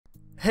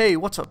Hey,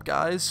 what's up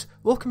guys?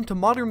 Welcome to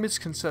Modern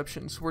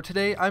Misconceptions, where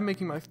today I'm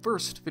making my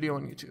first video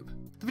on YouTube.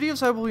 The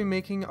videos I will be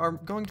making are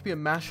going to be a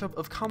mashup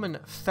of common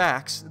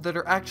facts that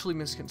are actually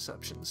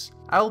misconceptions.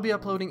 I will be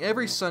uploading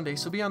every Sunday,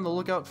 so be on the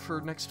lookout for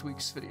next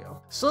week's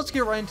video. So let's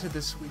get right into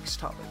this week's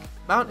topic.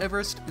 Mount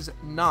Everest is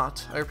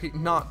not, I repeat,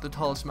 not the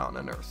tallest mountain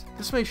on Earth.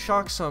 This may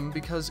shock some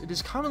because it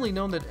is commonly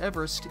known that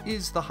Everest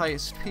is the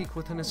highest peak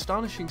with an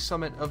astonishing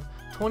summit of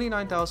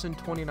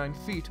 29,029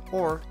 feet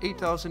or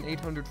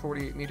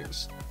 8,848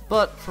 meters.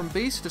 But from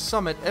base to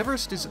summit,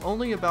 Everest is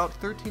only about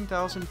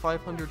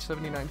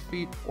 13,579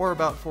 feet or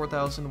about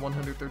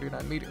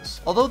 4,139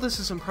 meters. Although this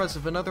is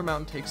impressive, another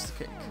mountain takes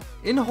the cake.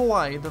 In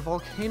Hawaii, the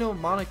volcano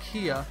Mauna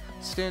Kea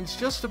stands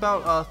just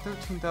about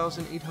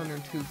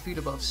 13,802 feet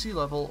above sea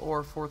level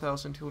or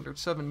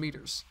 4,207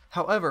 meters.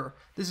 However,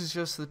 this is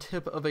just the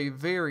tip of a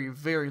very,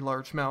 very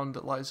large mountain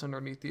that lies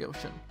underneath the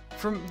ocean.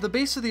 From the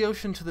base of the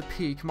ocean to the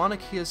peak, Mauna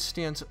Kea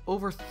stands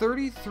over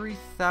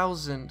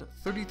 33,000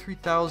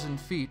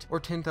 feet or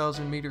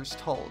 10,000 meters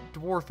tall,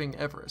 dwarfing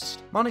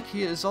Everest. Mauna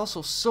Kea is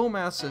also so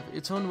massive,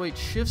 its own weight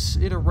shifts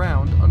it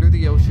around under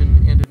the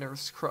ocean and in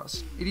Earth's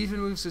crust. It even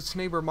moves its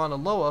neighbor Mauna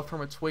Loa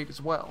from its weight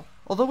as well.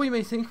 Although we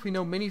may think we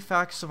know many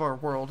facts of our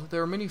world,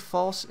 there are many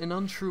false and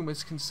untrue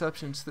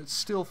misconceptions that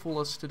still fool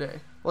us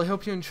today. Well, I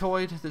hope you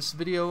enjoyed this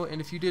video,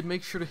 and if you did,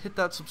 make sure to hit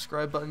that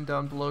subscribe button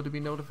down below to be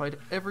notified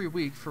every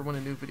week for when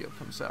a new video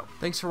comes out.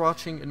 Thanks for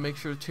watching, and make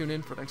sure to tune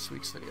in for next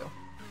week's video.